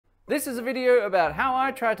This is a video about how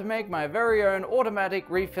I tried to make my very own automatic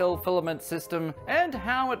refill filament system and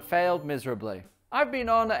how it failed miserably. I've been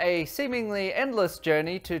on a seemingly endless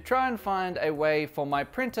journey to try and find a way for my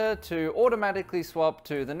printer to automatically swap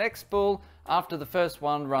to the next spool after the first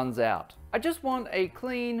one runs out. I just want a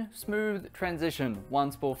clean, smooth transition. One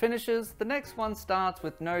spool finishes, the next one starts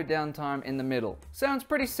with no downtime in the middle. Sounds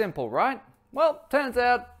pretty simple, right? Well, turns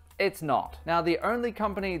out it's not. Now, the only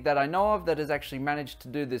company that I know of that has actually managed to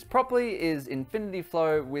do this properly is Infinity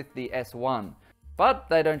Flow with the S1. But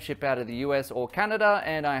they don't ship out of the US or Canada,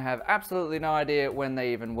 and I have absolutely no idea when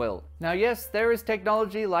they even will. Now yes, there is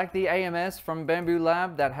technology like the AMS from Bamboo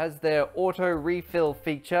Lab that has their auto refill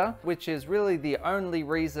feature, which is really the only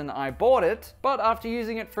reason I bought it, but after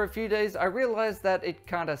using it for a few days I realized that it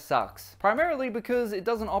kinda sucks. Primarily because it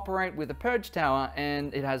doesn't operate with a purge tower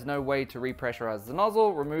and it has no way to repressurize the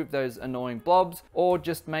nozzle, remove those annoying blobs, or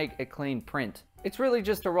just make a clean print. It's really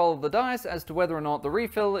just a roll of the dice as to whether or not the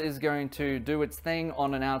refill is going to do its thing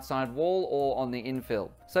on an outside wall or on the infill.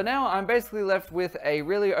 So now I'm basically left with a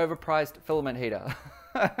really overpriced filament heater.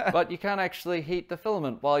 But you can't actually heat the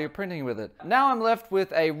filament while you're printing with it. Now I'm left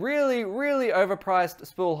with a really overpriced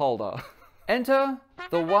spool holder. Enter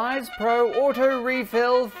the Wisepro Auto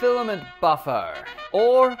Refill Filament Buffer,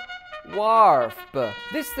 or WARF.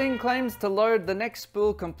 This thing claims to load the next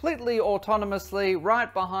spool completely autonomously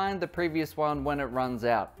right behind the previous one when it runs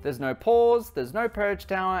out. There's no pause, there's no purge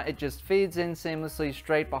tower, it just feeds in seamlessly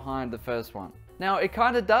straight behind the first one. Now it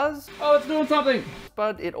kinda does. Oh, it's doing something!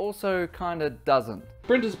 But it also kinda doesn't.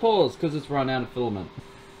 Printer's paused because it's run out of filament.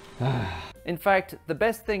 In fact, the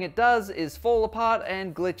best thing it does is fall apart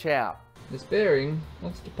and glitch out. This bearing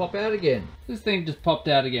wants to pop out again. This thing just popped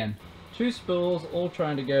out again. Two spools all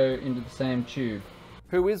trying to go into the same tube.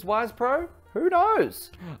 Who is Wisepro? Who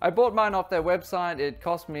knows? I bought mine off their website. It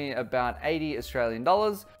cost me about 80 Australian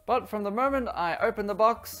dollars, but from the moment I opened the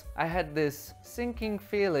box, I had this sinking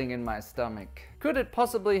feeling in my stomach. Could it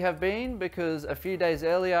possibly have been because a few days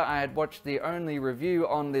earlier I had watched the only review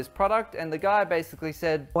on this product and the guy basically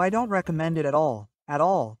said, "Oh, I don't recommend it at all. At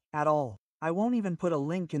all. At all. I won't even put a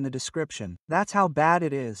link in the description. That's how bad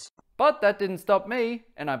it is." But that didn't stop me,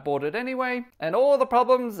 and I bought it anyway, and all the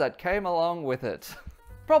problems that came along with it.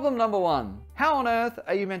 Problem number one, how on earth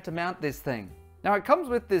are you meant to mount this thing? Now it comes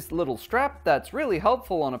with this little strap that's really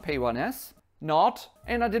helpful on a P1S. Not.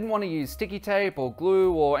 And I didn't want to use sticky tape or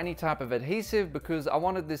glue or any type of adhesive because I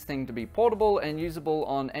wanted this thing to be portable and usable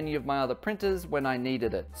on any of my other printers when I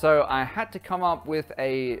needed it. So I had to come up with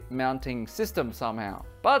a mounting system somehow.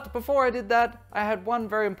 But before I did that, I had one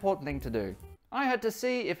very important thing to do. I had to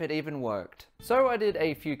see if it even worked. So I did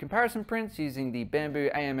a few comparison prints using the Bamboo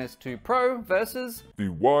AMS2 Pro versus the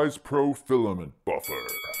Wisepro Filament Buffer.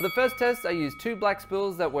 For the first test, I used two black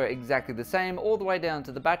spools that were exactly the same all the way down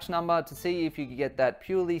to the batch number to see if you could get that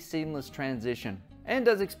purely seamless transition. And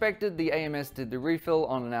as expected, the AMS did the refill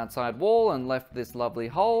on an outside wall and left this lovely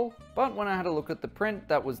hole. But when I had a look at the print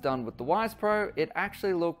that was done with the Wisepro, it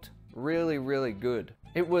actually looked really good.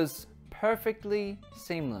 It was perfectly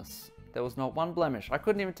seamless. There was not one blemish. I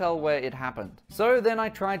couldn't even tell where it happened. So then I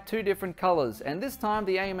tried two different colors, and this time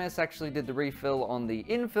the AMS actually did the refill on the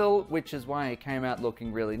infill, which is why it came out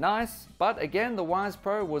looking really nice. But again, the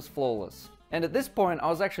Wisepro was flawless. And at this point, I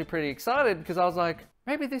was actually pretty excited because I was like,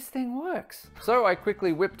 maybe this thing works. So I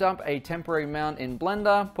quickly whipped up a temporary mount in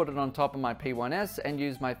Blender, put it on top of my P1S, and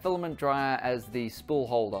used my filament dryer as the spool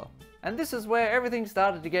holder. And this is where everything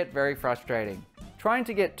started to get very frustrating. Trying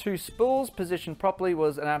to get two spools positioned properly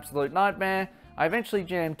was an absolute nightmare. I eventually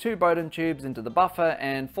jammed two Bowden tubes into the buffer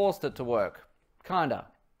and forced it to work. Kinda.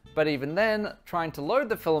 But even then, trying to load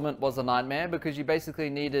the filament was a nightmare because you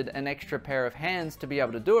basically needed an extra pair of hands to be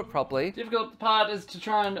able to do it properly. The difficult part is to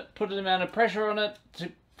try and put an amount of pressure on it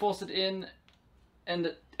to force it in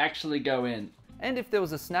and actually go in. And if there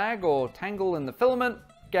was a snag or tangle in the filament,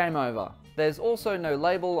 game over. There's also no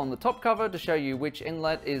label on the top cover to show you which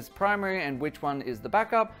inlet is primary and which one is the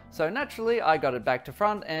backup, so naturally I got it back to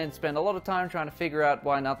front and spent a lot of time trying to figure out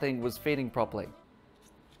why nothing was feeding properly.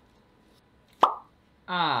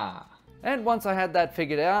 And once I had that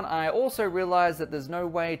figured out, I also realized that there's no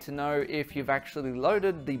way to know if you've actually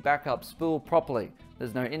loaded the backup spool properly.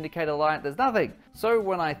 There's no indicator light, there's nothing. So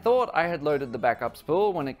when I thought I had loaded the backup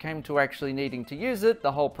spool, when it came to actually needing to use it,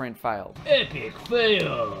 the whole print failed. Epic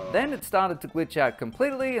fail! Then it started to glitch out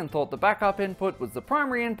completely and thought the backup input was the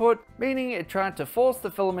primary input, meaning it tried to force the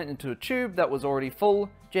filament into a tube that was already full,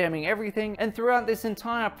 jamming everything, and throughout this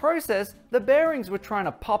entire process, the bearings were trying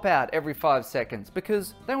to pop out every 5 seconds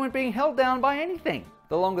because they weren't being held down by anything.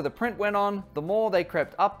 The longer the print went on, the more they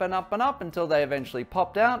crept up and up and up until they eventually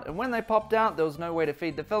popped out. And when they popped out, there was no way to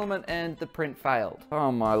feed the filament and the print failed.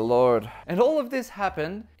 Oh my lord. And all of this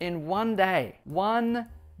happened in one day. One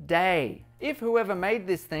day. If whoever made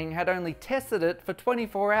this thing had only tested it for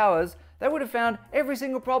 24 hours, they would have found every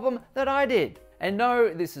single problem that I did. And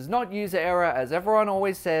no, this is not user error, as everyone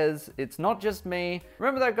always says. It's not just me.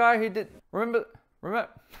 Remember that guy who did... Remember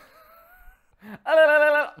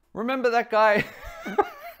that guy...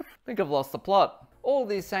 I think I've lost the plot. All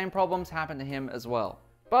these same problems happened to him as well.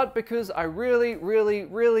 But because I really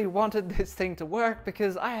wanted this thing to work,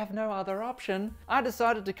 because I have no other option, I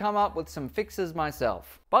decided to come up with some fixes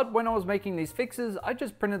myself. But when I was making these fixes, I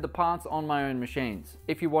just printed the parts on my own machines.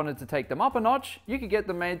 If you wanted to take them up a notch, you could get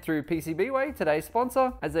them made through PCBWay, today's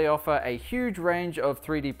sponsor, as they offer a huge range of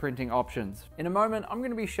 3D printing options. In a moment, I'm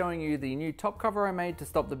going to be showing you the new top cover I made to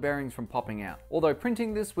stop the bearings from popping out. Although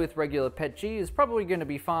printing this with regular PETG is probably going to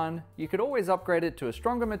be fun, you could always upgrade it to a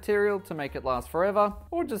stronger material to make it last forever,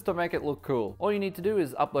 or just to make it look cool. All you need to do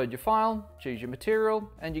is upload your file, choose your material,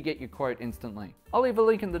 and you get your quote instantly. I'll leave a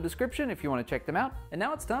link in the description if you want to check them out. And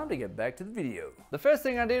now it's time to get back to the video. The first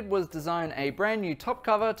thing I did was design a brand new top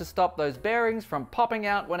cover to stop those bearings from popping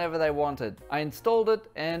out whenever they wanted. I installed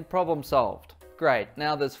it and problem solved. Great,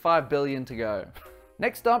 now there's 5 billion to go.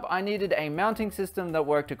 Next up, I needed a mounting system that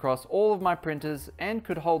worked across all of my printers and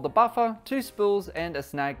could hold the buffer, 2 spools, and a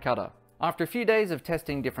snag cutter. After a few days of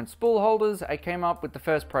testing different spool holders, I came up with the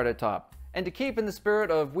first prototype. And to keep in the spirit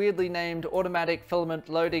of weirdly named automatic filament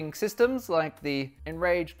loading systems like the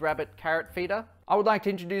Enraged Rabbit Carrot Feeder, I would like to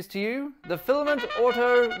introduce to you the Filament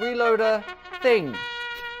Auto Reloader Thing.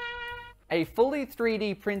 A fully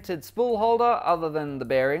 3D printed spool holder other than the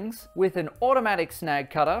bearings, with an automatic snag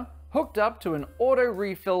cutter, hooked up to an auto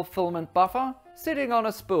refill filament buffer, sitting on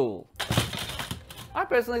a spool. I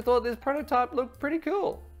personally thought this prototype looked pretty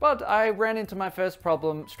cool, but I ran into my first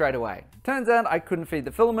problem straight away. Turns out I couldn't feed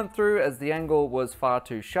the filament through as the angle was far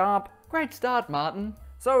too sharp. Great start, Martin.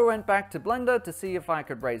 So I went back to Blender to see if I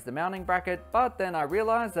could raise the mounting bracket, but then I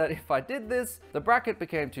realized that if I did this, the bracket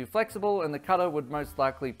became too flexible and the cutter would most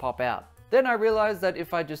likely pop out. Then I realized that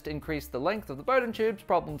if I just increased the length of the Bowden tubes,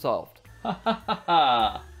 problem solved. Ha ha ha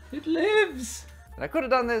ha! It lives! And I could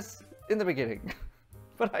have done this in the beginning,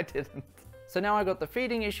 but I didn't. So now I got the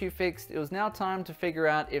feeding issue fixed, it was now time to figure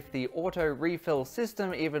out if the auto refill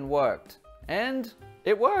system even worked. And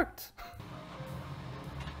it worked!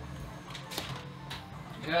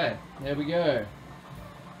 Okay, there we go.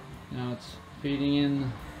 Now it's feeding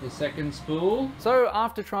in the second spool. So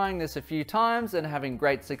after trying this a few times and having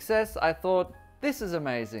great success, I thought, this is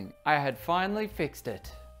amazing. I had finally fixed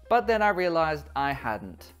it. But then I realized I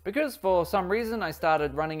hadn't. Because for some reason I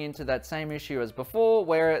started running into that same issue as before,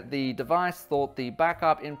 where the device thought the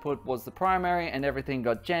backup input was the primary and everything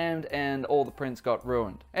got jammed and all the prints got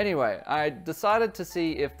ruined. Anyway, I decided to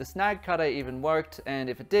see if the snag cutter even worked, and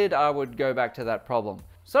if it did, I would go back to that problem.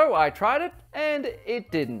 So I tried it, and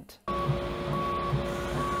it didn't.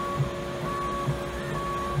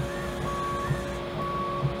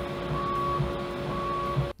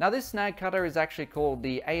 Now this snag cutter is actually called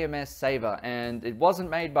the AMS Saver, and it wasn't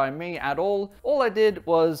made by me at all. All I did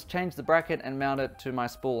was change the bracket and mount it to my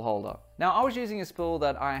spool holder. Now I was using a spool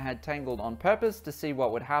that I had tangled on purpose to see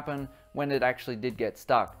what would happen when it actually did get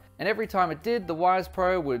stuck. And every time it did, the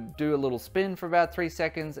Wisepro would do a little spin for about 3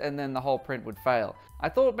 seconds and then the whole print would fail. I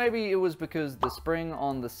thought maybe it was because the spring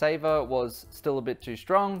on the Saver was still a bit too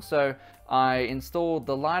strong, so I installed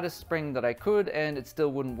the lightest spring that I could and it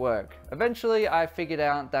still wouldn't work. Eventually I figured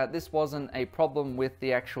out that this wasn't a problem with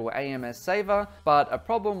the actual AMS Saver, but a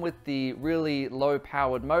problem with the really low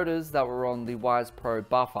powered motors that were on the Wisepro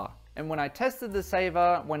buffer. And when I tested the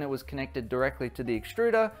Saver when it was connected directly to the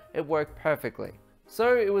extruder, it worked perfectly.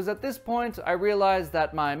 So it was at this point I realized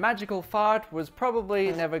that my magical fart was probably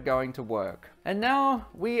never going to work. And now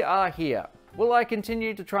we are here. Will I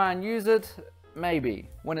continue to try and use it? Maybe.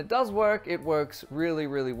 When it does work, it works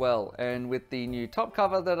really well. And with the new top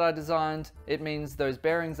cover that I designed, it means those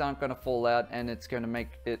bearings aren't going to fall out and it's going to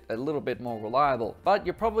make it a little bit more reliable. But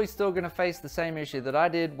you're probably still going to face the same issue that I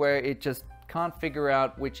did, where it just can't figure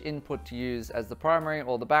out which input to use as the primary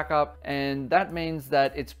or the backup, and that means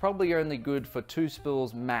that it's probably only good for 2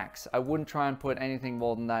 spools max. I wouldn't try and put anything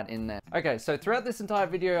more than that in there. Okay, so throughout this entire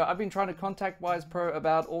video, I've been trying to contact Wisepro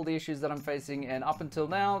about all the issues that I'm facing, and up until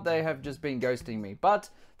now, they have just been ghosting me, but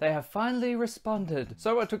they have finally responded.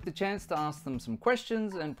 So I took the chance to ask them some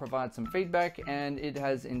questions and provide some feedback, and it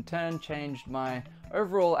has in turn changed my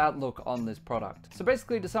overall outlook on this product. So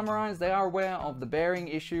basically, to summarize, they are aware of the bearing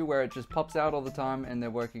issue where it just pops out out all the time, and they're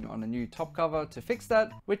working on a new top cover to fix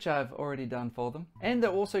that, which I've already done for them. And they're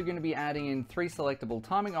also going to be adding in 3 selectable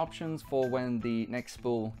timing options for when the next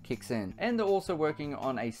spool kicks in. And they're also working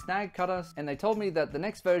on a snag cutter, and they told me that the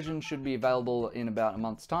next version should be available in about a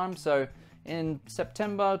month's time. So in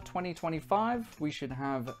September 2025, we should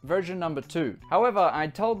have version number 2. However, I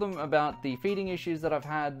told them about the feeding issues that I've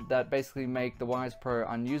had that basically make the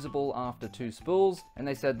Wisepro unusable after 2 spools, and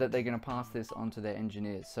they said that they're going to pass this on to their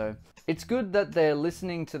engineers. So it's good that they're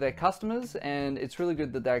listening to their customers, and it's really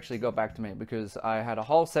good that they actually got back to me, because I had a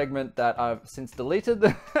whole segment that I've since deleted.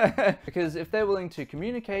 Because if they're willing to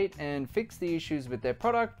communicate and fix the issues with their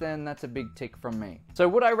product, then that's a big tick from me. So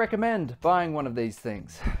would I recommend buying one of these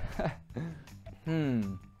things?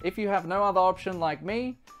 If you have no other option like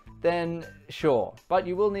me, then sure. But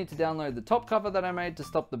you will need to download the top cover that I made to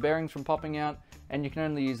stop the bearings from popping out, and you can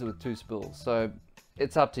only use it with 2 spools, so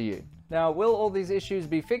it's up to you. Now, will all these issues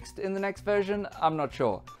be fixed in the next version? I'm not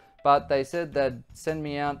sure. But they said they'd send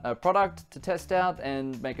me out a product to test out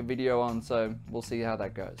and make a video on, so we'll see how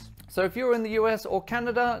that goes. So if you're in the US or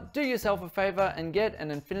Canada, do yourself a favor and get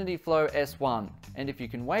an Infinity Flow S1. And if you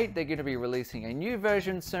can wait, they're going to be releasing a new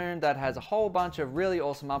version soon that has a whole bunch of really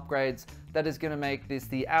awesome upgrades that is going to make this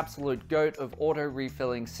the absolute GOAT of auto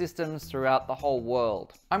refilling systems throughout the whole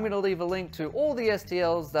world. I'm going to leave a link to all the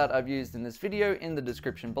STLs that I've used in this video in the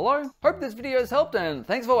description below. Hope this video has helped, and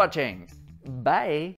thanks for watching. Bye.